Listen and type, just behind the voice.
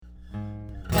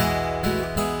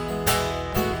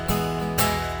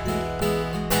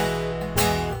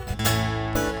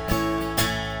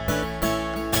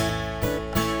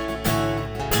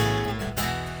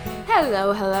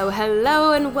Hello, hello,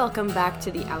 hello, and welcome back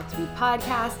to the Out to Be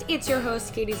podcast. It's your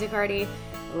host, Katie Zaccardi.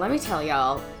 Let me tell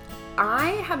y'all, I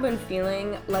have been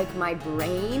feeling like my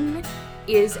brain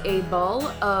is a ball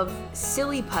of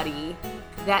silly putty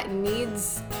that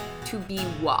needs to be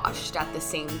washed at the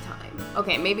same time.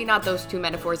 Okay, maybe not those two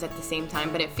metaphors at the same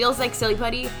time, but it feels like silly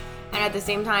putty, and at the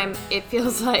same time, it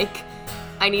feels like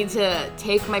I need to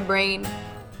take my brain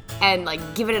and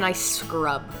give it a nice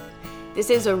scrub. This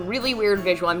is a really weird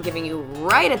visual I'm giving you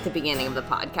right at the beginning of the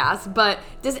podcast, but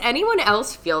does anyone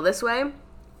else feel this way?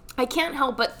 I can't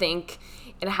help but think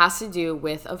it has to do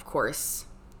with, of course,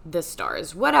 the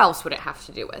stars. What else would it have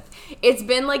to do with? It's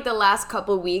been the last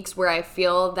couple weeks where I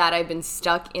feel that I've been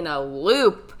stuck in a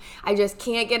loop. I just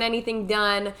can't get anything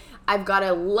done. I've got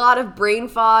a lot of brain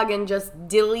fog and just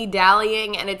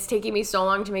dilly-dallying, and it's taking me so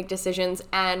long to make decisions.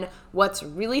 And what's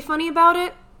really funny about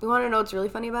it? You want to know what's really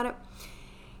funny about it?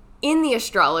 In the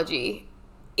astrology,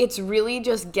 it's really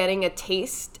just getting a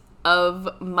taste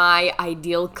of my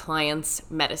ideal client's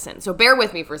medicine. So bear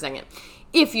with me for a second.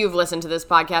 If you've listened to this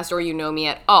podcast or you know me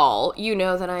at all, you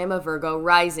know that I am a Virgo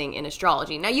rising in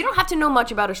astrology. Now, you don't have to know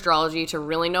much about astrology to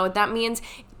really know what that means.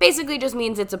 It basically just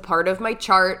means it's a part of my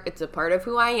chart. It's a part of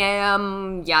who I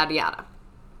am, yada, yada.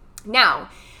 Now,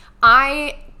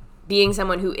 being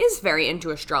someone who is very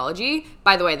into astrology,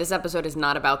 by the way, this episode is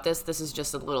not about this. This is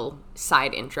just a little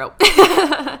side intro.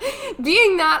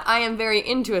 Being that I am very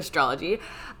into astrology,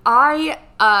 I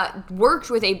worked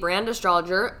with a brand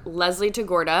astrologer, Leslie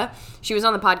Tagorda. She was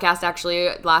on the podcast actually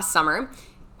last summer.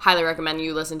 Highly recommend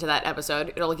you listen to that episode.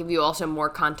 It'll give you also more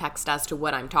context as to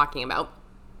what I'm talking about.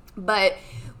 But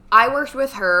I worked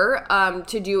with her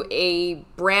to do a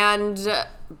brand,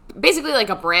 basically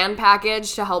a brand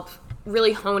package to help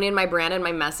really hone in my brand and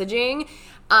my messaging.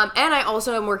 And I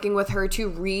also am working with her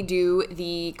to redo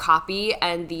the copy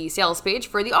and the sales page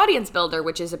for the audience builder,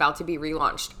 which is about to be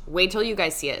relaunched. Wait till you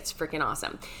guys see it. It's freaking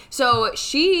awesome. So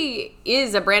she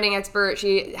is a branding expert.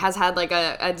 She has had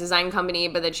a design company,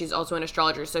 but then she's also an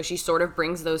astrologer. So she sort of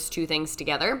brings those two things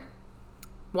together.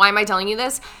 Why am I telling you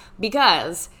this?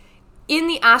 Because in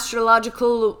the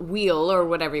astrological wheel, or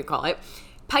whatever you call it,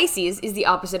 Pisces is the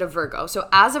opposite of Virgo. So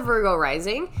as a Virgo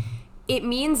rising, it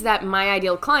means that my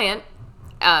ideal client,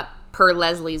 per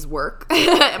Leslie's work,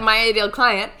 my ideal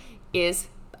client is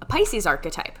a Pisces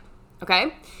archetype,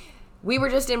 okay? We were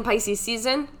just in Pisces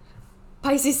season.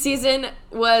 Pisces season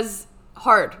was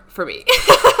hard for me.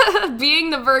 Being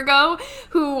the Virgo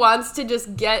who wants to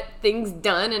just get things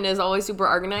done and is always super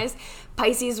organized,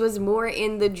 Pisces was more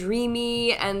in the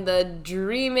dreamy and the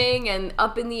dreaming and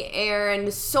up in the air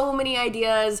and so many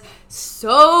ideas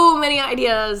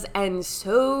and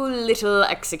so little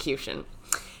execution.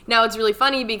 Now, it's really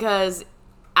funny because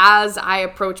as I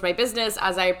approach my business,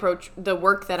 as I approach the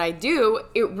work that I do,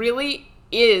 it really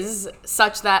is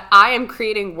such that I am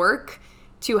creating work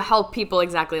to help people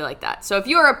exactly like that. So if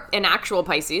you're an actual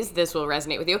Pisces, this will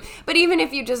resonate with you. But even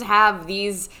if you just have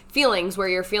these feelings where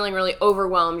you're feeling really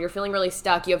overwhelmed, you're feeling really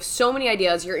stuck, you have so many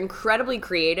ideas, you're incredibly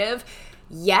creative,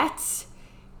 yet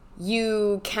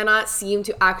you cannot seem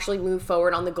to actually move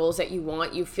forward on the goals that you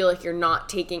want. You feel like you're not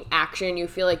taking action. You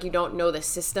feel like you don't know the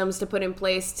systems to put in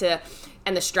place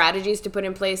and the strategies to put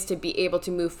in place to be able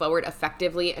to move forward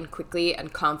effectively and quickly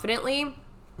and confidently.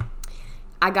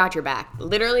 I got your back.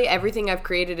 Literally everything I've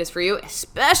created is for you,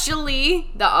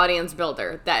 especially the audience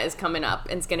builder that is coming up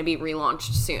and it's going to be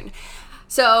relaunched soon.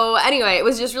 So anyway, it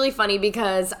was just really funny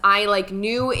because I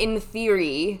knew in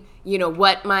theory,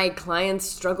 what my clients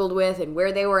struggled with and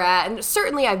where they were at. And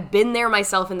certainly I've been there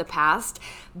myself in the past,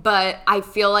 but I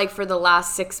feel like for the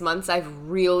last 6 months, I've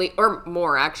really been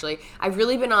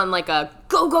on a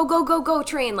go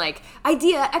train,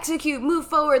 idea, execute, move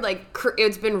forward.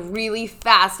 It's been really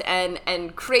fast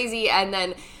and crazy. And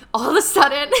then all of a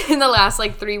sudden in the last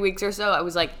 3 weeks or so, I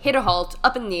was hit a halt,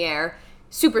 up in the air,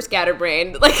 super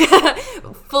scatterbrained,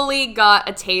 fully got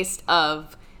a taste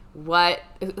of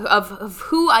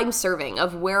who I'm serving,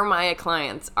 of where my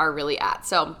clients are really at.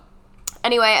 So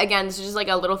anyway, again, this is just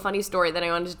a little funny story that I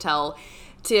wanted to tell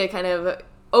to kind of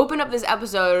open up this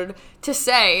episode to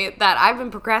say that I've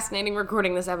been procrastinating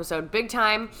recording this episode big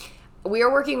time. We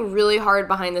are working really hard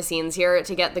behind the scenes here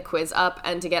to get the quiz up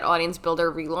and to get Audience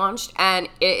Builder relaunched, and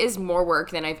it is more work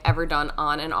than I've ever done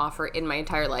on an offer in my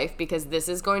entire life because this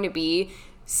is going to be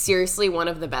seriously one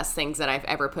of the best things that I've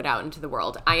ever put out into the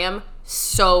world. I am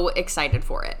so excited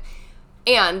for it.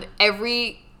 And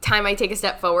every time I take a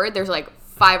step forward, there's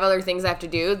 5 other things I have to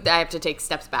do that I have to take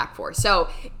steps back for. So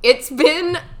it's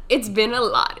been a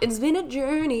lot. It's been a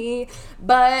journey,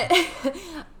 but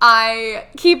I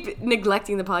keep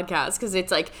neglecting the podcast because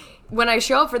it's when I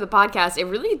show up for the podcast,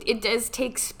 it does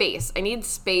take space. I need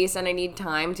space and I need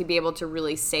time to be able to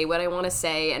really say what I want to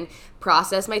say and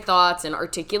process my thoughts and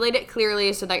articulate it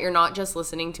clearly so that you're not just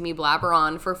listening to me blabber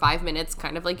on for 5 minutes,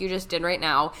 kind of like you just did right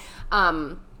now.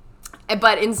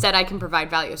 But instead I can provide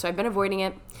value. So I've been avoiding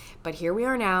it, but here we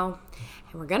are now.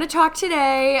 And we're going to talk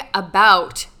today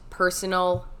about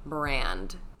personal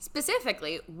brand.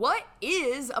 Specifically, what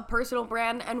is a personal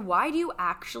brand and why do you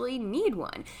actually need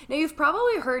one? Now, you've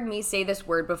probably heard me say this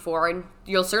word before, and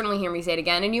you'll certainly hear me say it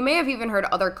again, and you may have even heard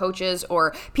other coaches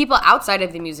or people outside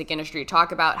of the music industry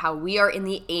talk about how we are in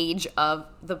the age of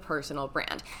the personal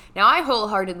brand. Now, I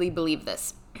wholeheartedly believe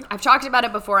this. I've talked about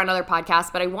it before on other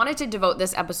podcasts, but I wanted to devote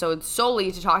this episode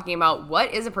solely to talking about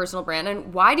what is a personal brand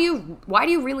and why do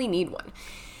you really need one?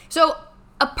 So,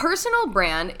 a personal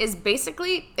brand is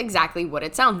basically exactly what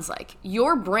it sounds like.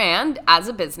 Your brand as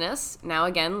a business. Now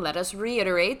again, let us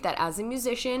reiterate that as a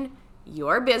musician,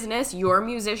 your business, your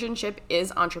musicianship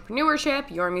is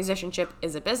entrepreneurship. Your musicianship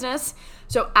is a business.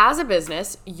 So as a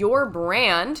business, your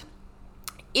brand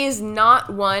is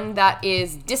not one that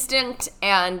is distant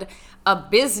and a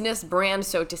business brand,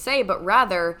 so to say, but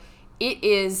rather it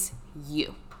is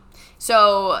you.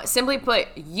 So simply put,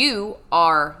 you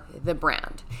are the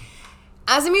brand.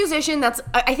 As a musician,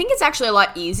 I think it's actually a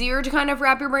lot easier to kind of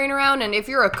wrap your brain around. And if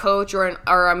you're a coach or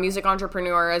a music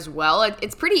entrepreneur as well,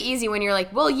 it's pretty easy when you're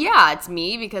like, well, yeah, it's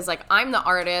me because like I'm the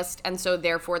artist and so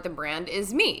therefore the brand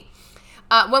is me.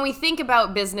 When we think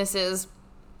about businesses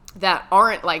that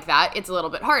aren't like that, it's a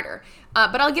little bit harder.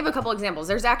 But I'll give a couple examples.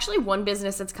 There's actually one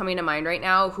business that's coming to mind right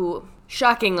now who,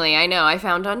 shockingly, I know, I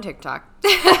found on TikTok.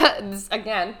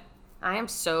 Again, I am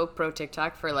so pro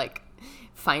TikTok for like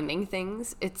finding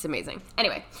things. It's amazing.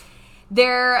 Anyway,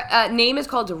 their name is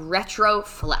called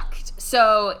Retroflect.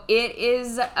 So it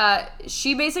is,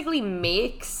 she basically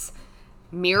makes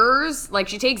mirrors, like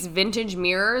she takes vintage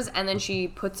mirrors and then she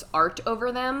puts art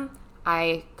over them.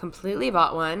 I completely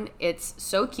bought one. It's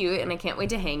so cute and I can't wait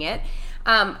to hang it.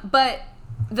 But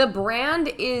the brand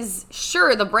is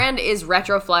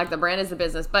Retroflect. The brand is the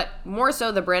business, but more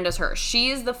so the brand is her.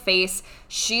 She is the face.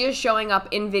 She is showing up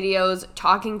in videos,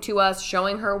 talking to us,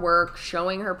 showing her work,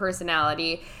 showing her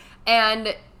personality.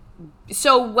 And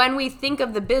so when we think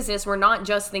of the business, we're not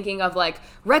just thinking of like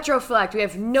Retroflect. We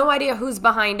have no idea who's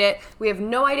behind it. We have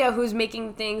no idea who's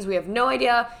making things. We have no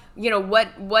idea,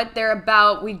 what they're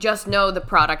about. We just know the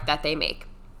product that they make.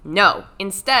 No,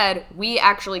 instead, we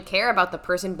actually care about the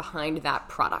person behind that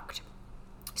product.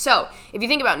 So, if you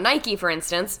think about Nike, for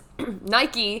instance,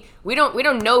 Nike, we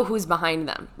don't know who's behind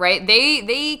them, right?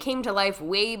 They came to life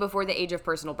way before the age of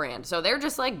personal brand. So, they're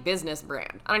just like business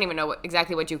brand. I don't even know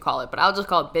exactly what you call it, but I'll just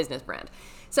call it business brand.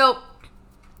 So,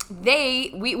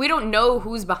 we don't know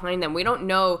who's behind them. We don't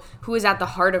know who is at the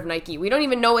heart of Nike. We don't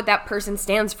even know what that person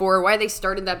stands for, why they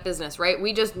started that business, right?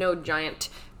 We just know giant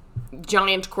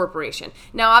corporation.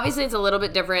 Now, obviously, it's a little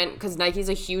bit different because Nike's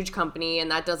a huge company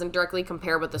and that doesn't directly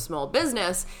compare with a small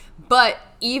business. But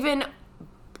even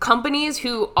companies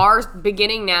who are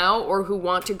beginning now or who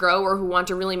want to grow or who want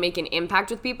to really make an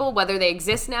impact with people, whether they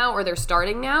exist now or they're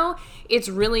starting now, it's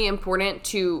really important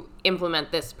to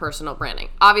implement this personal branding.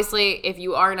 Obviously, if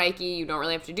you are Nike, you don't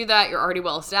really have to do that. You're already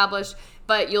well established.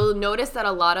 But you'll notice that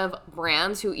a lot of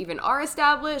brands who even are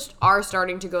established are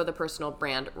starting to go the personal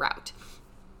brand route.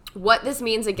 What this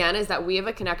means, again, is that we have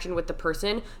a connection with the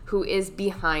person who is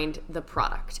behind the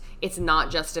product. It's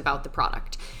not just about the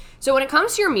product. So when it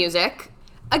comes to your music,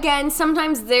 again,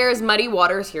 sometimes there's muddy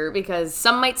waters here because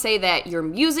some might say that your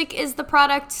music is the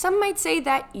product. Some might say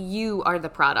that you are the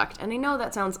product. And I know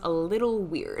that sounds a little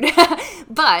weird,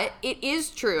 but it is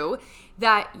true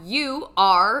that you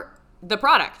are the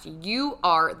product. You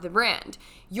are the brand.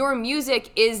 Your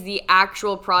music is the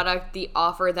actual product, the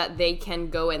offer that they can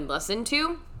go and listen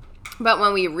to. But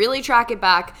when we really track it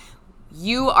back,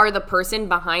 you are the person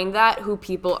behind that who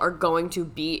people are going to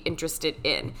be interested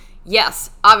in.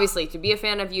 Yes, obviously, to be a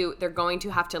fan of you, they're going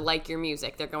to have to like your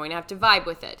music. They're going to have to vibe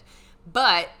with it.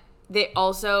 But they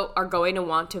also are going to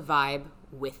want to vibe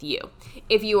with you.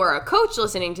 If you are a coach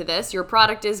listening to this, your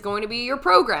product is going to be your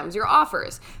programs, your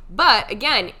offers. But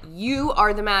again, you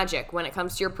are the magic. When it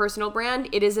comes to your personal brand,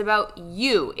 it is about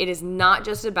you. It is not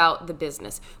just about the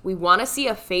business. We want to see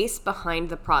a face behind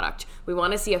the product. We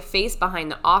want to see a face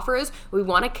behind the offers. We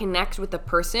want to connect with the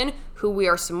person who we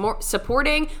are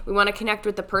supporting. We want to connect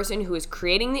with the person who is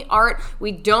creating the art.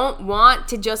 We don't want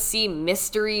to just see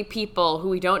mystery people who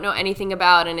we don't know anything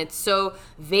about and it's so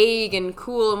vague and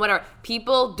cool and whatever.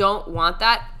 People don't want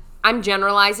that. I'm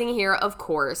generalizing here, of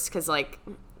course, because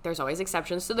there's always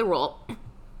exceptions to the rule.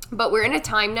 But we're in a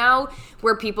time now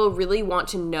where people really want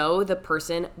to know the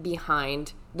person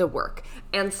behind the work.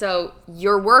 And so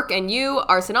your work and you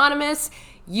are synonymous.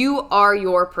 You are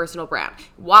your personal brand.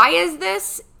 Why is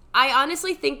this? I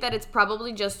honestly think that it's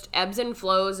probably just ebbs and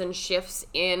flows and shifts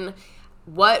in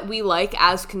what we like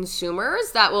as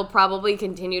consumers that will probably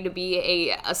continue to be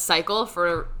a cycle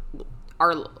for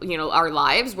our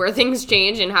lives, where things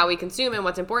change and how we consume and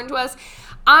what's important to us.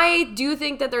 I do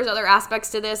think that there's other aspects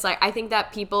to this. Like, I think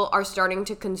that people are starting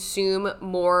to consume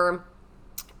more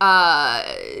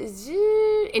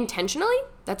intentionally.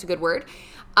 That's a good word.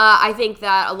 I think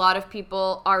that a lot of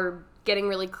people are getting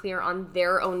really clear on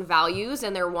their own values,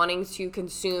 and they're wanting to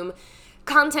consume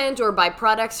content or buy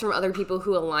products from other people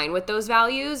who align with those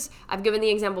values. I've given the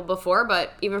example before,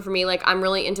 but even for me, like, I'm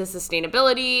really into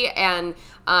sustainability and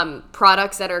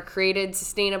products that are created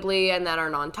sustainably and that are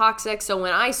non-toxic. So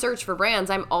when I search for brands,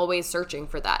 I'm always searching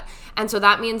for that. And so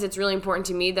that means it's really important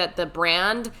to me that the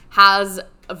brand has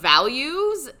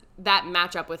values that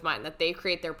match up with mine, that they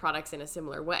create their products in a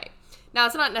similar way. Now,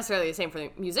 it's not necessarily the same for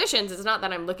the musicians. It's not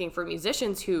that I'm looking for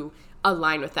musicians who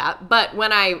align with that. But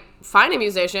when I find a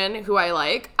musician who I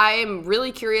like, I am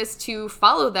really curious to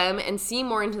follow them and see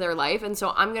more into their life. And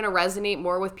so I'm going to resonate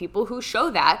more with people who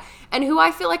show that and who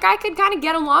I feel like I could kind of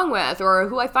get along with, or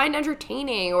who I find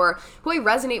entertaining, or who I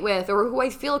resonate with, or who I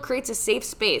feel creates a safe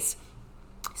space.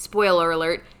 Spoiler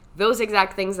alert. Those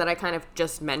exact things that I kind of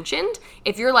just mentioned.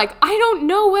 If you're like, I don't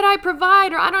know what I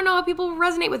provide, or I don't know how people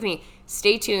resonate with me,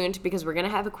 stay tuned, because we're going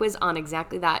to have a quiz on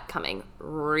exactly that coming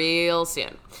real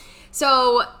soon.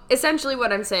 So essentially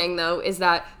what I'm saying, though, is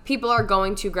that people are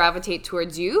going to gravitate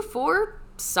towards you for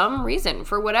some reason,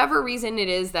 for whatever reason it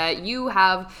is that you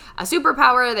have a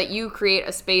superpower, that you create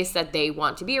a space that they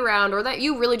want to be around, or that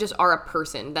you really just are a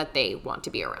person that they want to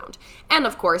be around. And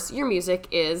of course, your music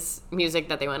is music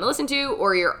that they want to listen to,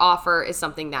 or your offer is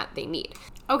something that they need.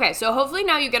 Okay, so hopefully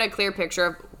now you get a clear picture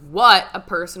of what a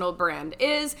personal brand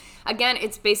is. Again,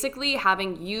 it's basically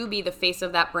having you be the face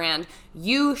of that brand,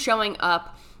 you showing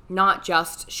up, not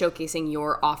just showcasing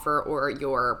your offer or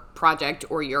your project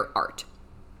or your art.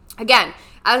 Again,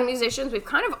 as musicians, we've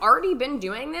kind of already been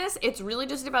doing this. It's really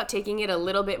just about taking it a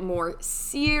little bit more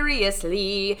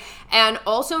seriously, and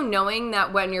also knowing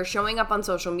that when you're showing up on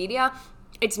social media,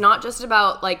 it's not just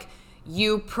about like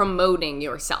you promoting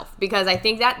yourself, because I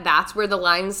think that that's where the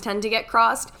lines tend to get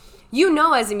crossed. You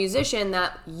know, as a musician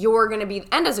that you're going to be,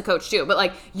 and as a coach too, but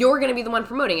like you're going to be the one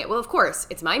promoting it. Well, of course,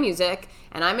 it's my music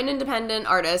and I'm an independent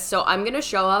artist, so I'm going to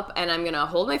show up and I'm going to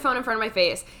hold my phone in front of my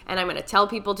face and I'm going to tell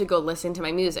people to go listen to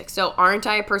my music. So aren't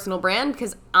I a personal brand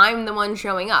because I'm the one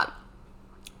showing up?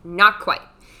 Not quite.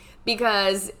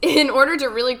 Because in order to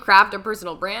really craft a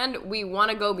personal brand, we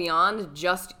want to go beyond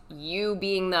just you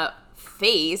being the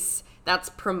face that's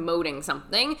promoting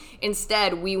something.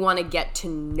 Instead, we want to get to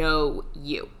know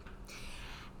you.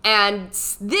 And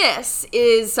this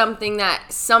is something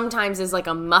that sometimes is like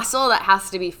a muscle that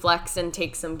has to be flexed and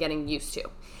takes some getting used to.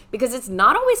 Because it's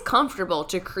not always comfortable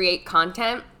to create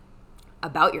content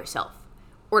about yourself,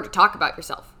 or to talk about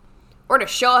yourself, or to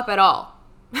show up at all.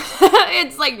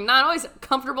 It's like not always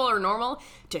comfortable or normal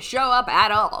to show up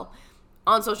at all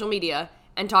on social media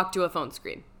and talk to a phone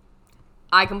screen.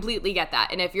 I completely get that.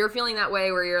 And if you're feeling that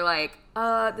way where you're like,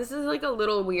 this is like a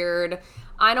little weird,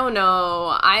 I don't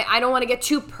know, I don't want to get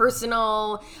too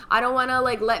personal, I don't want to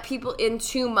like let people in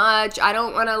too much, I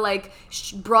don't want to like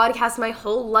broadcast my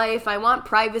whole life, I want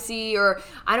privacy, or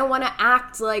I don't want to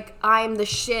act like I'm the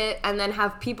shit and then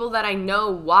have people that I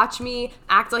know watch me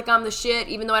act like I'm the shit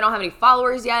even though I don't have any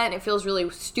followers yet and it feels really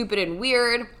stupid and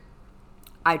weird.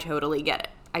 I totally get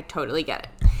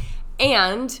it.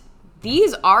 And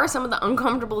these are some of the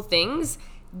uncomfortable things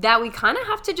that we kind of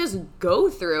have to just go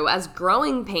through as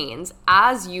growing pains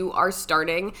as you are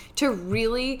starting to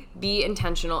really be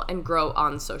intentional and grow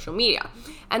on social media.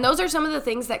 And those are some of the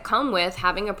things that come with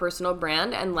having a personal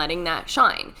brand and letting that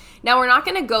shine. Now, we're not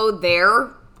going to go there.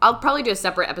 I'll probably do a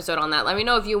separate episode on that. Let me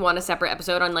know if you want a separate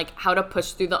episode on like how to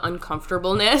push through the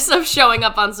uncomfortableness of showing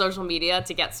up on social media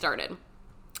to get started.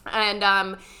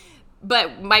 And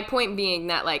but my point being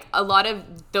that like a lot of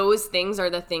those things are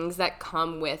the things that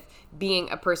come with being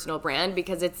a personal brand,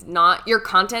 because it's not, your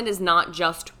content is not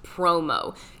just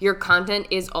promo. Your content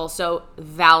is also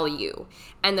value.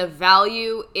 And the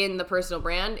value in the personal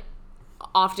brand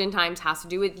oftentimes has to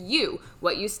do with you,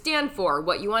 what you stand for,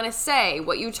 what you want to say,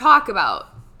 what you talk about,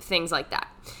 things like that.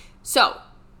 So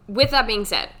with that being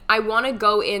said, I want to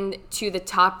go into the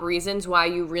top reasons why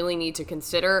you really need to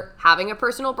consider having a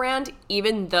personal brand,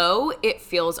 even though it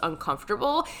feels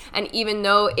uncomfortable and even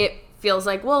though it feels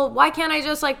like, well, why can't I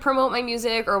just like promote my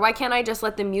music, or why can't I just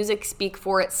let the music speak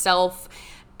for itself?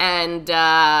 And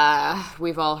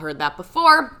we've all heard that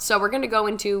before. So we're going to go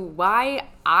into why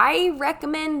I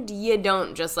recommend you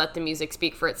don't just let the music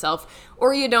speak for itself,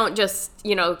 or you don't just,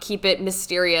 keep it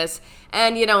mysterious,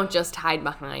 and you don't just hide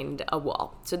behind a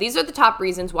wall. So these are the top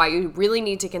reasons why you really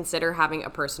need to consider having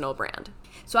a personal brand.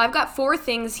 So I've got 4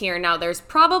 things here. Now there's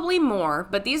probably more,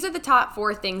 but these are the top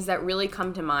 4 things that really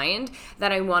come to mind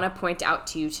that I want to point out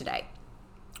to you today.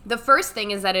 The first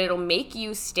thing is that it'll make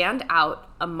you stand out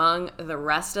among the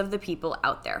rest of the people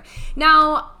out there.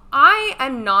 Now, I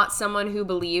am not someone who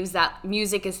believes that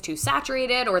music is too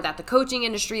saturated or that the coaching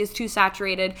industry is too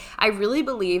saturated. I really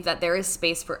believe that there is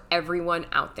space for everyone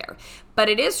out there. But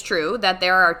it is true that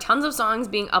there are tons of songs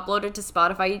being uploaded to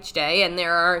Spotify each day, and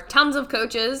there are tons of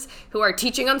coaches who are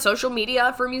teaching on social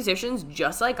media for musicians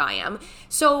just like I am.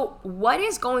 So what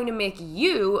is going to make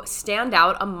you stand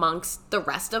out amongst the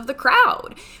rest of the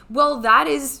crowd? Well, that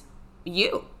is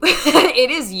you. It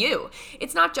is you.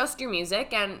 It's not just your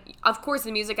music, and of course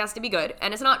the music has to be good,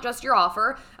 and it's not just your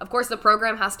offer. Of course the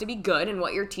program has to be good, and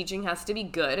what you're teaching has to be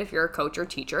good if you're a coach or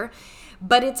teacher,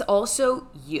 but it's also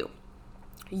you.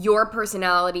 Your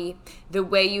personality, the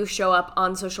way you show up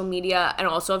on social media, and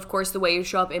also of course the way you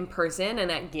show up in person and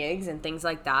at gigs and things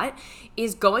like that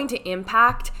is going to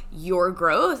impact your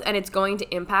growth, and it's going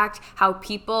to impact how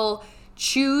people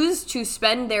choose to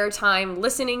spend their time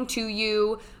listening to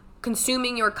you,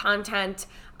 consuming your content,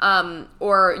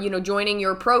 or joining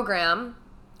your program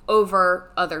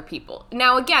over other people.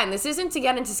 Now again, this isn't to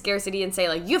get into scarcity and say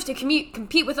like you have to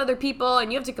compete with other people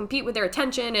and you have to compete with their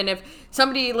attention, and if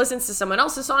somebody listens to someone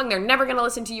else's song, they're never going to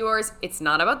listen to yours. It's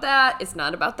not about that. It's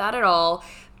not about that at all.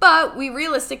 But we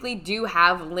realistically do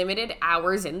have limited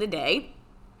hours in the day.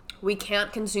 We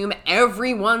can't consume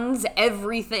everyone's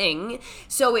everything.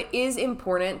 So it is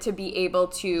important to be able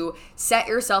to set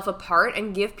yourself apart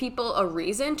and give people a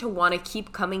reason to want to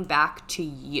keep coming back to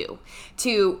you,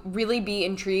 to really be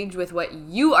intrigued with what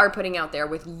you are putting out there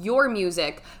with your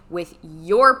music, with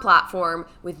your platform,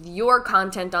 with your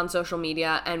content on social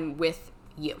media, and with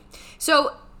you.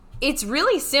 So it's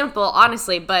really simple,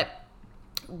 honestly, but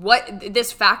what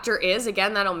this factor is,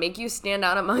 again, that'll make you stand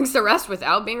out amongst the rest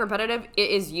without being repetitive, it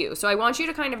is you. So I want you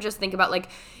to kind of just think about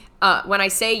when I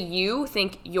say you,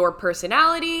 think your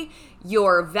personality,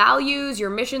 your values, your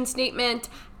mission statement,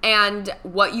 and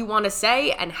what you want to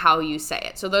say and how you say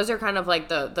it. So those are kind of like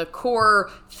the core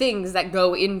things that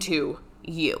go into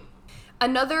you.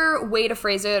 Another way to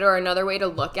phrase it, or another way to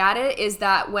look at it, is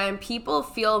that when people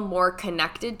feel more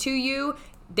connected to you,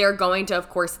 they're going to, of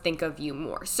course, think of you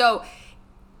more. So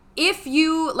if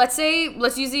you, let's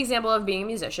use the example of being a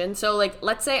musician. So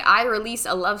let's say I release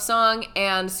a love song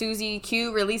and Susie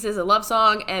Q releases a love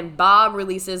song and Bob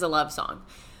releases a love song.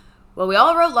 Well, we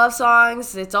all wrote love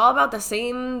songs. It's all about the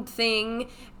same thing.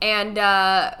 And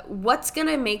what's going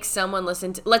to make someone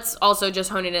listen to, let's also just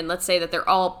hone it in. Let's say that they're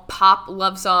all pop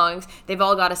love songs. They've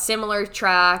all got a similar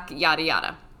track, yada,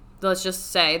 yada. Let's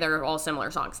just say they're all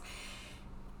similar songs.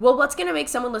 Well, what's going to make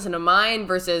someone listen to mine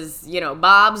versus,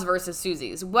 Bob's versus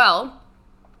Susie's? Well,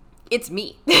 it's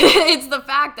me. It's the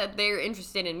fact that they're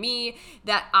interested in me,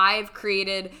 that I've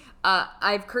created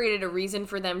a reason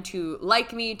for them to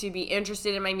like me, to be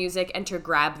interested in my music, and to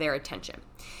grab their attention.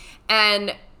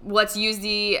 And let's use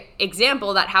the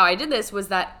example that how I did this was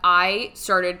that I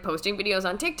started posting videos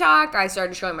on TikTok. I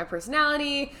started showing my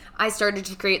personality. I started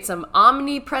to create some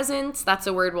omnipresence. That's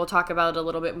a word we'll talk about a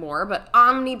little bit more, but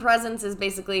omnipresence is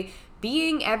basically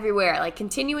being everywhere, like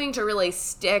continuing to really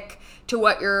stick to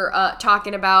what you're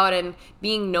talking about and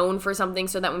being known for something,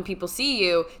 so that when people see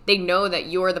you, they know that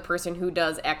you're the person who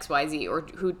does XYZ, or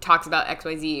who talks about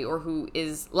XYZ, or who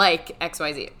is like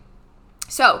XYZ.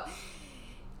 So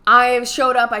I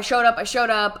showed up.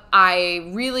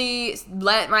 I really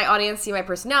let my audience see my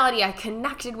personality. I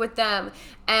connected with them.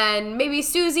 And maybe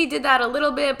Susie did that a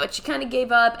little bit, but she kind of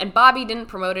gave up. And Bobby didn't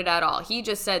promote it at all. He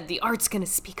just said, the art's going to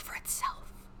speak for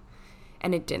itself.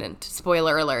 And it didn't.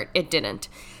 Spoiler alert, it didn't.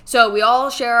 So we all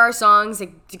share our songs.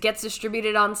 It gets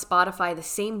distributed on Spotify the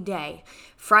same day.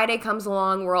 Friday comes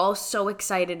along. We're all so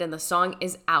excited, and the song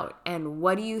is out. And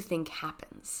what do you think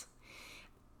happens?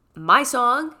 My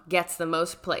song gets the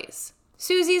most plays.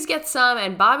 Susie's gets some,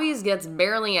 and Bobby's gets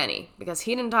barely any, because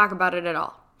he didn't talk about it at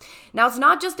all. Now, it's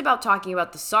not just about talking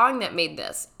about the song that made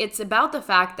this. It's about the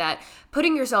fact that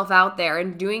putting yourself out there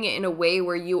and doing it in a way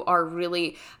where you are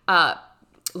really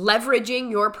leveraging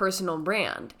your personal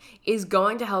brand is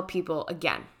going to help people,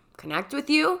 again, connect with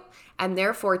you and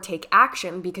therefore take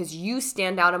action because you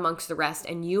stand out amongst the rest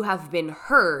and you have been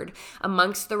heard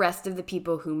amongst the rest of the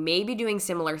people who may be doing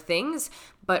similar things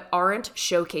but aren't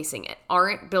showcasing it,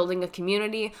 aren't building a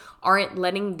community, aren't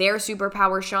letting their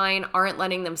superpower shine, aren't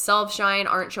letting themselves shine,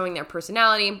 aren't showing their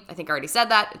personality. I think I already said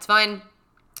that. It's fine.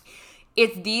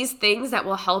 It's these things that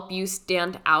will help you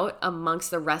stand out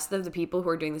amongst the rest of the people who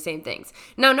are doing the same things.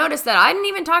 Now, notice that I didn't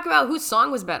even talk about whose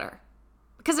song was better.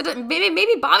 Because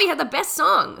maybe Bobby had the best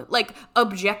song, like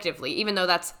objectively, even though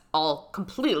that's all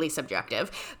completely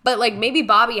subjective. But like maybe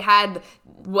Bobby had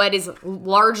what is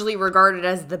largely regarded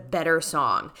as the better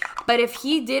song. But if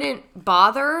he didn't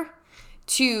bother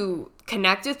to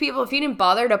connect with people, if he didn't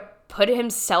bother to put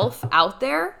himself out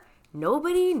there,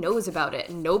 nobody knows about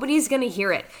it. Nobody's going to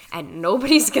hear it. And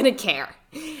nobody's going to care.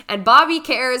 And Bobby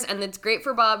cares, and it's great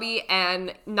for Bobby,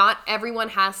 and not everyone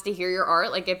has to hear your art.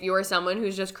 Like, if you're someone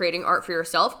who's just creating art for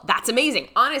yourself, that's amazing.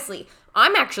 Honestly,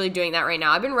 I'm actually doing that right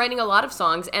now. I've been writing a lot of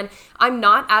songs, and I'm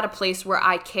not at a place where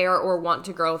I care or want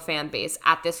to grow a fan base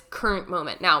at this current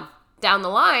moment. Now, down the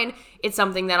line, it's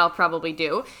something that I'll probably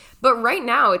do, but right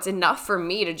now, it's enough for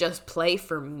me to just play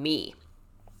for me.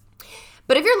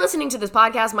 But if you're listening to this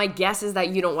podcast, my guess is that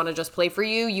you don't want to just play for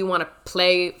you. You want to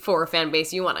play for a fan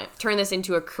base. You want to turn this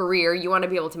into a career. You want to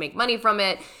be able to make money from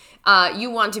it. You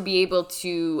want to be able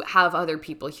to have other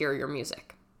people hear your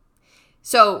music.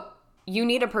 So you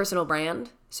need a personal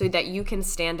brand so that you can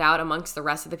stand out amongst the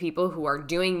rest of the people who are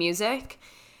doing music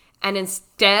and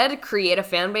instead create a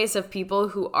fan base of people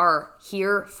who are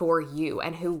here for you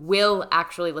and who will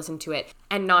actually listen to it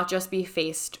and not just be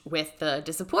faced with the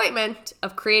disappointment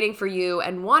of creating for you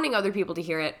and wanting other people to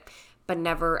hear it, but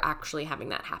never actually having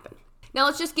that happen. Now,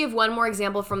 let's just give one more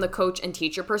example from the coach and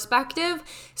teacher perspective.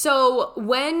 So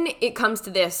when it comes to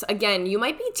this, again, you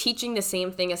might be teaching the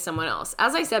same thing as someone else.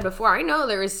 As I said before, I know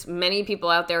there's many people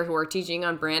out there who are teaching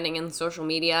on branding and social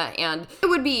media, and it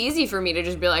would be easy for me to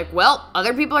just be like, well,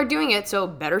 other people are doing it, so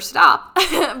better stop.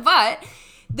 But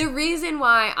the reason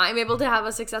why I'm able to have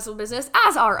a successful business,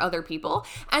 as are other people,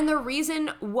 and the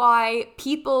reason why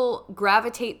people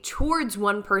gravitate towards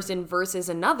one person versus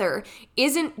another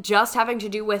isn't just having to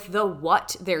do with the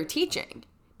what they're teaching,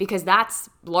 because that's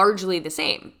largely the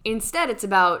same. Instead, it's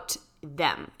about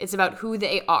them. It's about who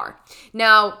they are.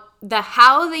 Now, the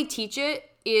how they teach it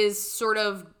is sort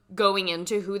of going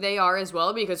into who they are as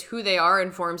well, because who they are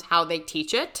informs how they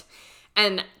teach it.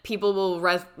 And people will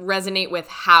resonate with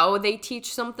how they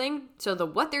teach something. So the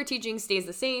what they're teaching stays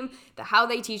the same. The how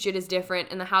they teach it is different.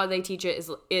 And the how they teach it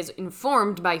is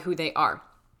informed by who they are.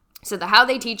 So the how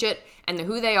they teach it and the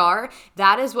who they are,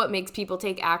 that is what makes people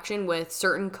take action with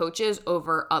certain coaches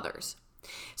over others.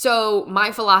 So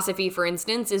my philosophy, for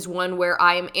instance, is one where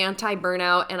I am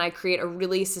anti-burnout and I take a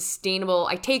really sustainable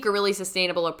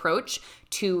approach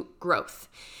to growth.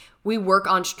 We work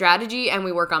on strategy and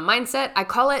we work on mindset. I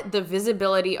call it the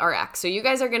Visibility RX. So you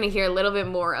guys are going to hear a little bit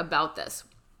more about this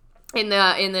in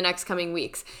the next coming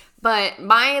weeks. But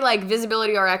my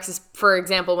Visibility RX is, for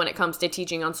example, when it comes to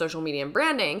teaching on social media and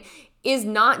branding, is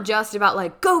not just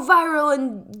about go viral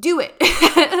and do it.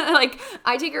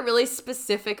 I take a really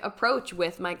specific approach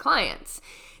with my clients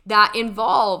that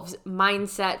involves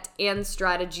mindset and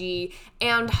strategy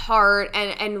and heart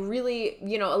and really,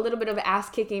 a little bit of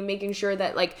ass kicking, making sure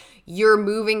that you're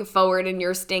moving forward and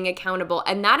you're staying accountable.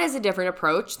 And that is a different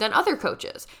approach than other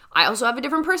coaches. I also have a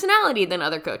different personality than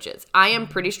other coaches. I am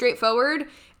pretty straightforward.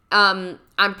 I'm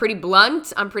pretty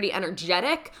blunt. I'm pretty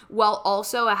energetic, while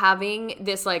also having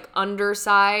this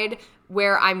underside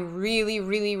where I'm really,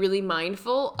 really, really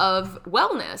mindful of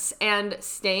wellness and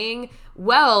staying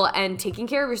well and taking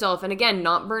care of yourself. And again,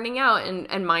 not burning out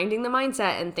and minding the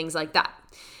mindset and things like that.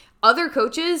 Other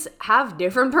coaches have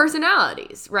different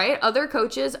personalities, right? Other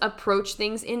coaches approach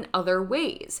things in other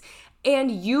ways.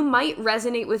 And you might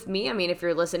resonate with me. I mean, if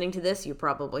you're listening to this, you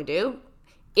probably do.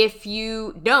 If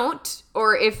you don't,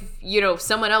 or if,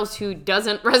 someone else who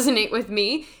doesn't resonate with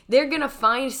me, they're going to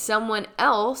find someone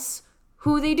else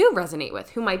who they do resonate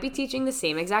with, who might be teaching the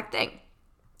same exact thing.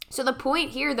 So the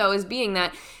point here, though, is being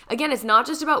that, again, it's not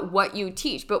just about what you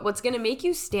teach, but what's going to make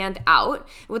you stand out,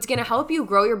 what's going to help you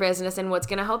grow your business, and what's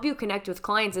going to help you connect with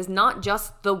clients is not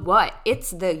just the what, it's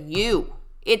the you.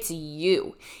 It's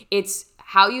you. It's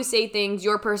how you say things,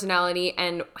 your personality,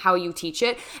 and how you teach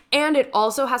it. And it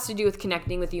also has to do with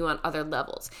connecting with you on other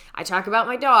levels. I talk about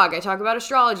my dog. I talk about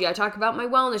astrology. I talk about my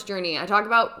wellness journey. I talk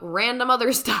about random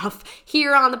other stuff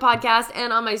here on the podcast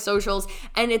and on my socials.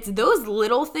 And it's those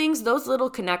little things, those little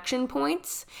connection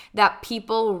points that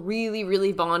people really,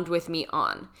 really bond with me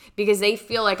on, because they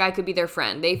feel like I could be their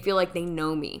friend. They feel like they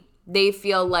know me. They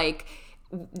feel like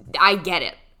I get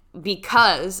it.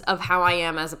 because of how I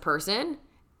am as a person,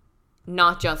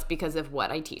 not just because of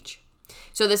what I teach.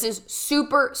 So this is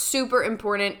super, super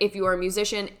important if you are a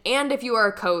musician and if you are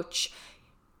a coach.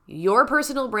 Your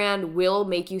personal brand will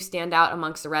make you stand out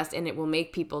amongst the rest, and it will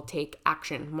make people take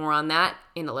action. More on that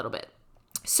in a little bit.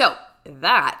 So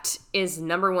that is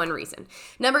number one reason.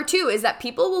 Number two is that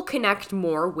people will connect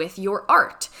more with your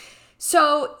art.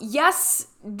 So yes,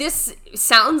 this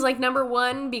sounds like number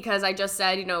one because I just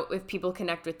said, if people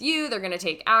connect with you, they're going to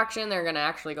take action. They're going to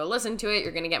actually go listen to it.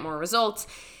 You're going to get more results.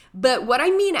 But what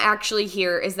I mean actually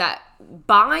here is that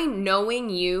by knowing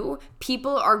you,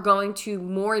 people are going to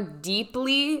more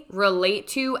deeply relate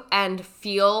to and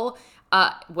feel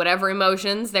whatever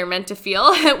emotions they're meant to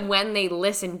feel when they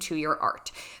listen to your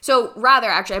art. So rather,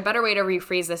 actually, a better way to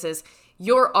rephrase this is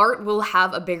your art will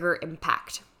have a bigger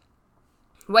impact.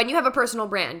 When you have a personal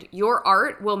brand, your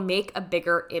art will make a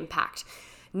bigger impact.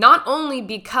 Not only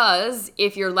because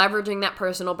if you're leveraging that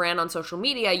personal brand on social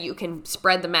media, you can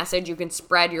spread the message, you can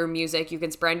spread your music, you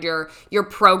can spread your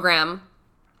program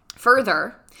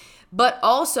further, but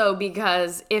also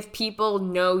because if people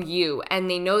know you and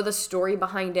they know the story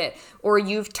behind it, or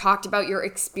you've talked about your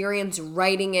experience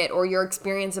writing it, or your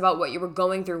experience about what you were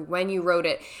going through when you wrote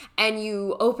it, and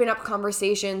you open up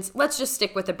conversations, let's just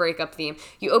stick with the breakup theme.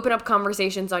 You open up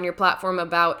conversations on your platform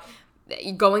about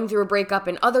going through a breakup,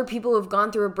 and other people who've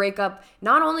gone through a breakup,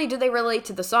 not only do they relate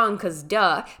to the song, because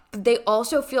duh, but they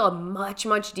also feel a much,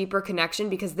 much deeper connection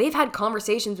because they've had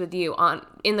conversations with you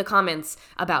in the comments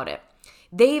about it.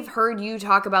 They've heard you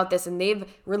talk about this and they've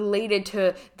related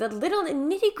to the little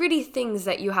nitty-gritty things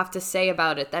that you have to say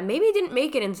about it that maybe didn't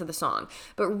make it into the song,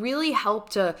 but really help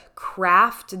to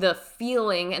craft the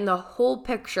feeling and the whole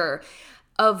picture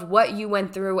of what you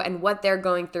went through and what they're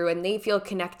going through, and they feel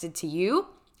connected to you,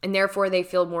 and therefore they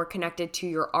feel more connected to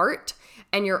your art,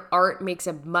 and your art makes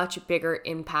a much bigger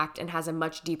impact and has a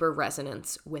much deeper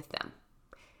resonance with them.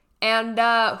 And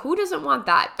who doesn't want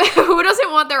that? Who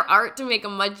doesn't want their art to make a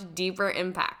much deeper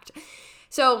impact?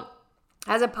 So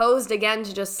as opposed, again,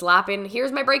 to just slapping,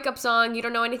 here's my breakup song, you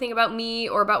don't know anything about me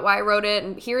or about why I wrote it,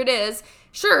 and here it is.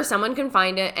 Sure, someone can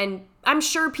find it, and I'm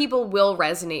sure people will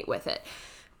resonate with it.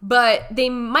 But they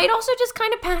might also just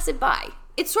kind of pass it by.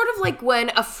 It's sort of like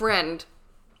when a friend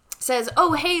says,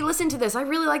 oh, hey, listen to this. I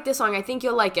really like this song. I think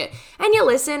you'll like it. And you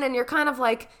listen, and you're kind of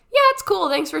like, yeah, it's cool.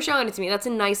 Thanks for showing it to me. That's a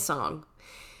nice song.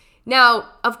 Now,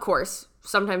 of course,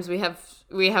 sometimes we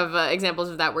have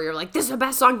examples of that where you're like, this is the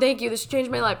best song, thank you, this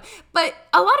changed my life. But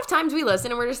a lot of times we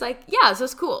listen and we're just like, yeah, this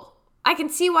is cool. I can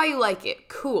see why you like it.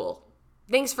 Cool.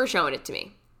 Thanks for showing it to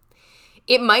me.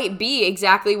 It might be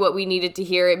exactly what we needed to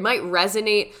hear. It might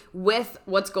resonate with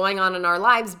what's going on in our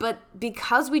lives, but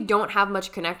because we don't have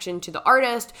much connection to the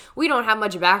artist, we don't have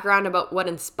much background about what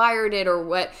inspired it or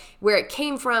where it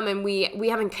came from, and we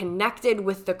haven't connected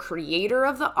with the creator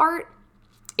of the art,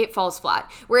 it falls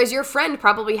flat. Whereas your friend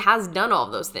probably has done all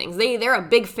of those things. They're a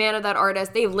big fan of that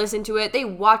artist. They've listened to it. They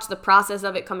watched the process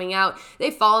of it coming out. They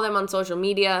follow them on social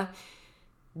media.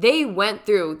 They went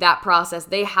through that process.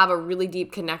 They have a really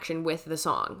deep connection with the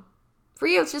song. For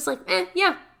you, it's just like,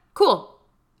 yeah, cool.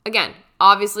 Again,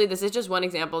 obviously, this is just one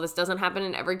example. This doesn't happen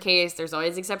in every case. There's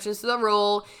always exceptions to the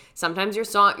rule. Sometimes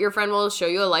your friend will show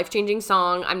you a life-changing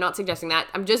song. I'm not suggesting that.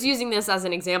 I'm just using this as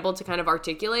an example to kind of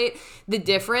articulate the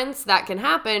difference that can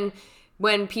happen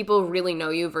when people really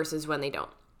know you versus when they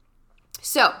don't.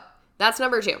 So that's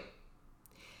number 2.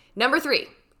 Number 3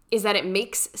 is that it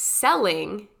makes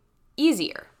selling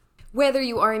easier. Whether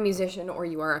you are a musician or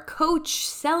you are a coach,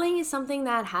 selling is something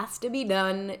that has to be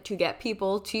done to get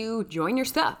people to join your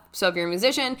stuff. So if you're a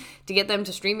musician, to get them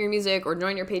to stream your music or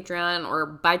join your Patreon or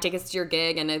buy tickets to your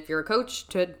gig, and if you're a coach,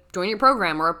 to join your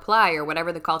program or apply or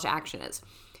whatever the call to action is.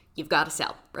 You've got to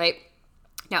sell, right?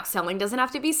 Now, selling doesn't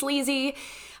have to be sleazy,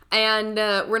 and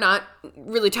we're not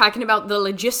really talking about the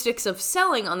logistics of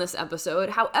selling on this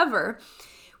episode. However,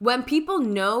 when people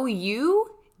know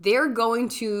you, they're going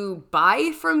to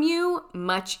buy from you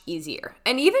much easier.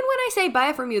 And even when I say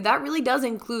buy from you, that really does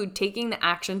include taking the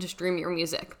action to stream your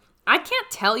music. I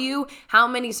can't tell you how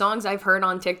many songs I've heard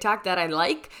on TikTok that I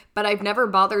like, but I've never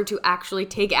bothered to actually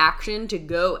take action to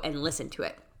go and listen to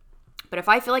it. But if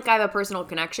I feel like I have a personal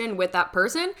connection with that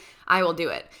person, I will do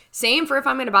it. Same for if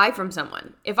I'm going to buy from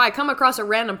someone. If I come across a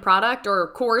random product or a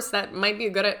course that might be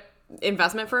a good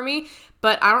investment for me,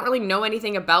 but I don't really know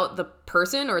anything about the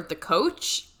person or the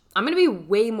coach, I'm going to be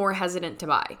way more hesitant to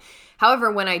buy. However,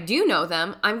 when I do know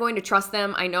them, I'm going to trust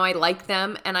them. I know I like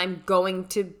them, and I'm going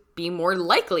to be more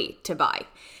likely to buy.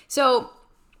 So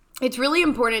it's really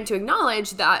important to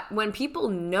acknowledge that when people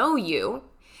know you,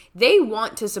 they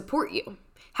want to support you.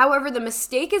 However, the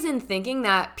mistake is in thinking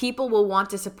that people will want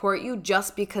to support you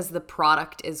just because the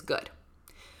product is good.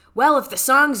 Well, if the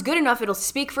song's good enough, it'll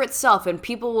speak for itself and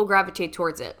people will gravitate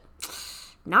towards it.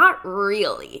 Not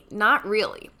really. Not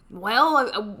really.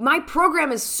 Well, my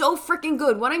program is so freaking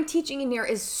good. What I'm teaching in here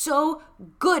is so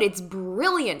good. It's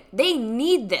brilliant. They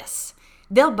need this.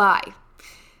 They'll buy.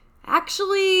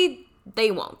 Actually, they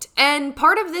won't. And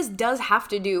part of this does have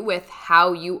to do with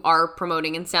how you are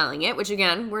promoting and selling it, which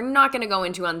again, we're not going to go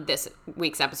into on this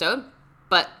week's episode.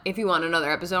 But if you want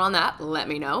another episode on that, let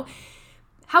me know.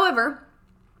 However,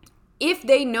 if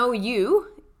they know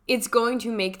you, it's going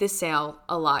to make the sale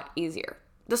a lot easier.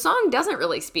 The song doesn't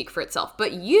really speak for itself,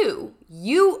 but you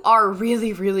are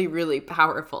really, really, really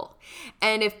powerful.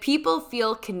 And if people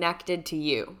feel connected to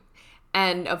you,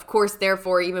 and of course,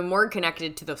 therefore, even more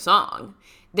connected to the song,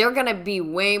 they're going to be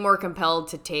way more compelled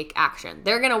to take action.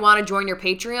 They're going to want to join your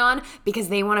Patreon because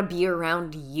they want to be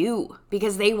around you,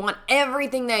 because they want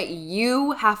everything that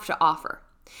you have to offer.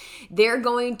 They're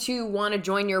going to want to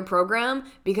join your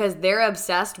program because they're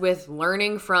obsessed with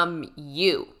learning from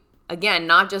you. Again,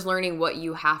 not just learning what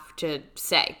you have to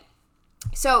say.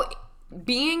 So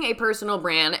being a personal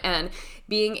brand and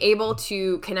being able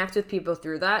to connect with people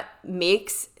through that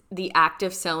makes the act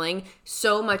of selling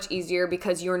so much easier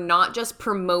because you're not just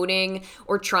promoting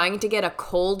or trying to get a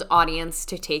cold audience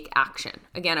to take action.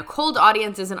 Again, a cold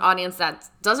audience is an audience that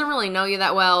doesn't really know you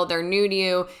that well. They're new to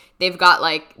you. They've got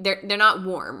they're not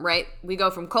warm, right? We go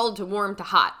from cold to warm to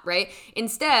hot, right?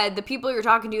 Instead, the people you're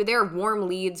talking to, they're warm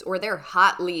leads or they're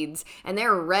hot leads and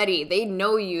they're ready. They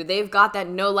know you. They've got that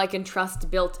know, like, and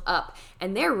trust built up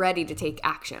and they're ready to take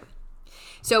action.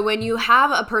 So when you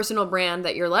have a personal brand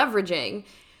that you're leveraging,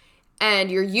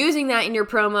 and you're using that in your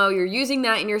promo, you're using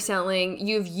that in your selling,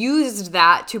 you've used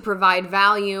that to provide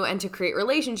value and to create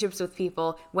relationships with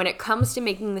people. When it comes to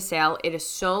making the sale, it is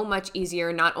so much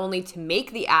easier not only to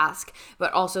make the ask,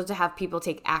 but also to have people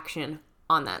take action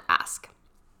on that ask.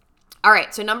 All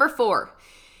right, so number 4,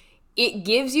 it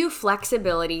gives you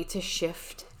flexibility to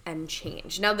shift and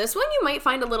change. Now, this one you might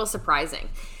find a little surprising,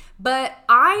 but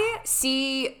I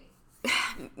see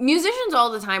musicians all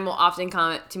the time will often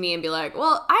comment to me and be like,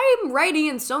 well, I'm writing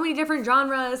in so many different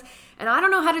genres and I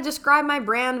don't know how to describe my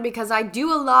brand because I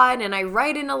do a lot and I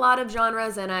write in a lot of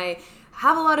genres and I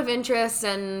have a lot of interests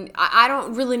and I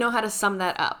don't really know how to sum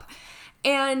that up.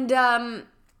 And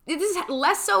this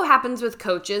less so happens with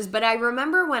coaches, but I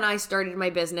remember when I started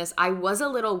my business, I was a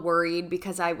little worried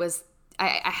because I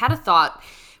had a thought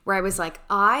where I was like,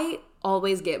 I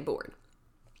always get bored.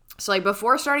 So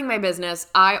before starting my business,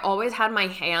 I always had my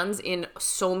hands in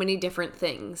so many different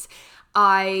things.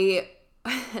 I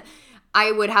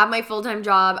would have my full-time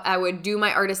job, I would do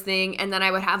my artist thing, and then I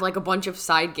would have a bunch of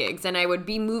side gigs, and I would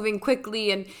be moving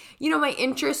quickly, and my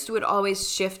interests would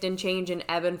always shift and change and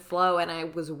ebb and flow, and I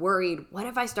was worried, what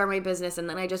if I start my business and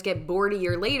then I just get bored a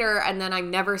year later and then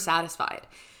I'm never satisfied?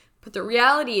 But the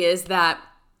reality is that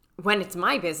when it's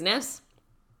my business,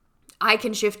 I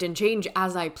can shift and change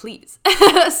as I please.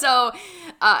 So,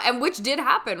 and which did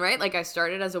happen, right? I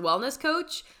started as a wellness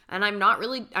coach and I'm not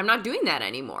doing that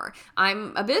anymore.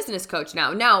 I'm a business coach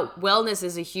now. Now, wellness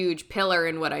is a huge pillar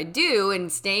in what I do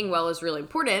and staying well is really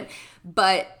important,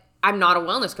 but I'm not a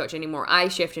wellness coach anymore. I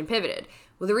shift and pivoted.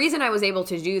 Well, the reason I was able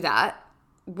to do that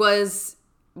was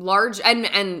large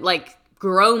and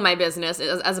grow my business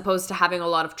as opposed to having a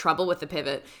lot of trouble with the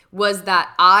pivot was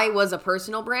that I was a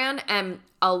personal brand and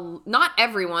not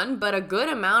everyone, but a good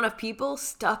amount of people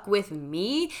stuck with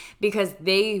me because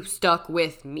they stuck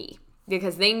with me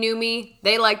because they knew me,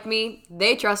 they liked me,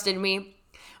 they trusted me.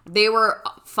 They were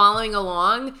following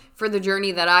along for the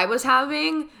journey that I was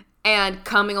having and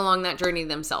coming along that journey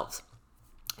themselves.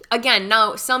 Again,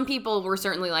 now some people were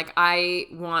certainly like, I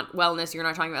want wellness, you're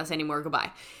not talking about this anymore,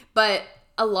 goodbye. But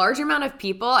a large amount of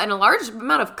people and a large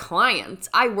amount of clients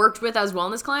I worked with as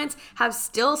wellness clients have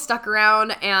still stuck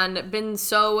around and been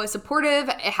so supportive,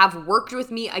 have worked with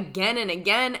me again and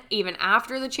again, even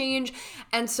after the change.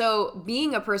 And so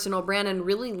being a personal brand and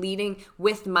really leading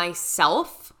with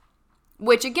myself,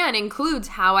 which again includes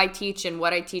how I teach and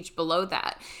what I teach below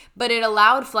that. But it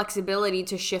allowed flexibility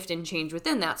to shift and change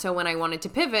within that. So when I wanted to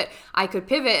pivot, I could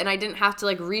pivot and I didn't have to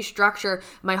restructure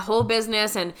my whole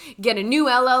business and get a new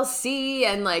LLC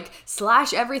and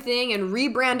slash everything and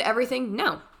rebrand everything.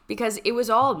 No, because it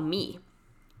was all me.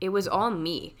 It was all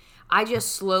me. I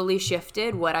just slowly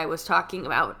shifted what I was talking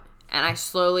about and I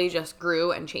slowly just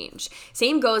grew and changed.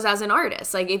 Same goes as an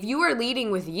artist. If you are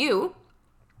leading with you,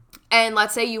 and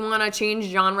let's say you want to change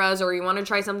genres or you want to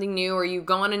try something new or you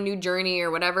go on a new journey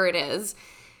or whatever it is,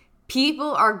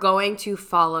 people are going to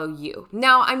follow you.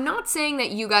 Now, I'm not saying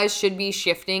that you guys should be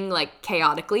shifting like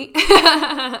chaotically,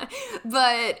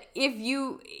 but if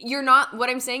you're not, what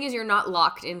I'm saying is you're not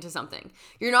locked into something.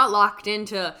 You're not locked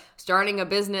into starting a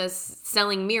business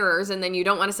selling mirrors and then you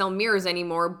don't want to sell mirrors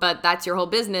anymore, but that's your whole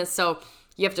business. So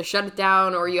you have to shut it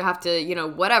down or you have to,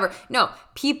 whatever. No,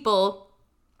 people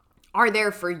are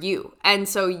there for you. And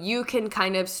so you can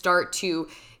kind of start to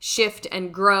shift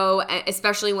and grow,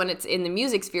 especially when it's in the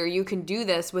music sphere. You can do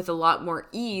this with a lot more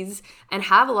ease and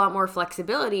have a lot more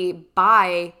flexibility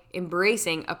by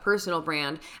embracing a personal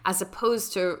brand as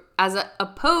opposed to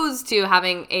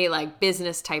having a like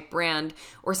business type brand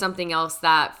or something else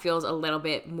that feels a little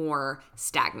bit more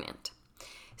stagnant.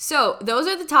 So those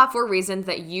are the top 4 reasons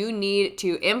that you need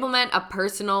to implement a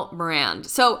personal brand.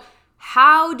 So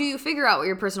how do you figure out what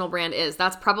your personal brand is?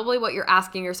 That's probably what you're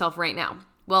asking yourself right now.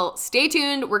 Well, stay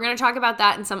tuned. We're going to talk about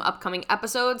that in some upcoming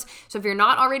episodes. So if you're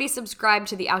not already subscribed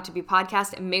to the Out to Be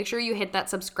podcast, make sure you hit that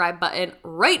subscribe button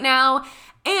right now.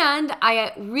 And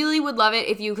I really would love it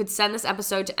if you could send this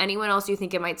episode to anyone else you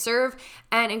think it might serve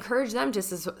and encourage them to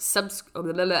subscribe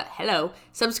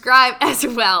as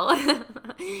well.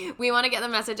 We want to get the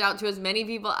message out to as many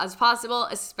people as possible,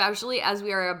 especially as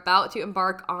we are about to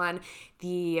embark on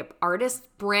the Artist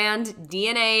Brand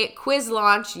DNA quiz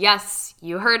launch. Yes,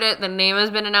 you heard it. The name has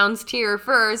been announced here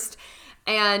first.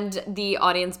 And the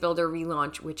Audience Builder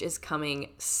relaunch, which is coming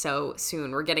so soon.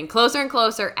 We're getting closer and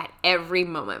closer at every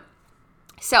moment.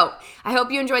 So I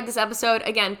hope you enjoyed this episode.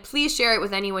 Again, please share it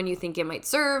with anyone you think it might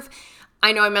serve.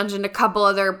 I know I mentioned a couple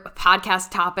other podcast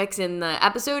topics in the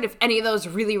episode. If any of those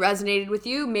really resonated with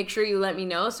you, make sure you let me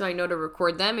know so I know to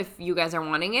record them if you guys are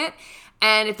wanting it.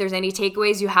 And if there's any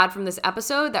takeaways you had from this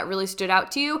episode that really stood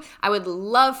out to you, I would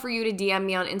love for you to DM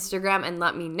me on Instagram and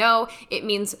let me know. It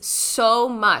means so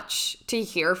much to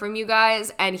hear from you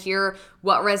guys and hear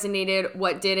what resonated,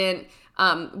 what didn't,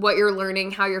 what you're learning,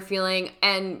 how you're feeling.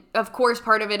 And of course,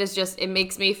 part of it is just, it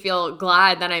makes me feel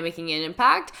glad that I'm making an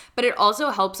impact, but it also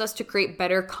helps us to create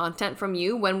better content from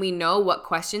you when we know what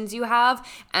questions you have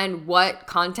and what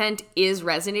content is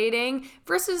resonating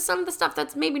versus some of the stuff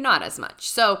that's maybe not as much.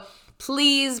 So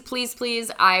please, please, please,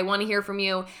 I want to hear from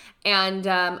you. And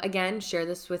again, share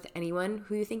this with anyone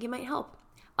who you think it might help.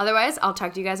 Otherwise, I'll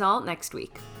talk to you guys all next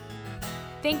week.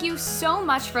 Thank you so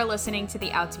much for listening to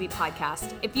the Out to Be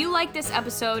podcast. If you like this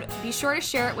episode, be sure to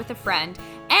share it with a friend.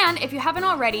 And if you haven't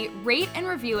already, rate and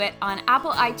review it on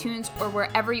Apple iTunes or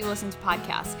wherever you listen to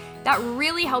podcasts. That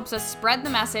really helps us spread the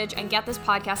message and get this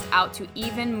podcast out to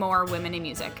even more women in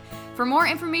music. For more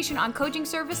information on coaching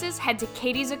services, head to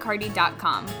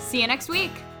katiezaccardi.com. See you next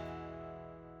week.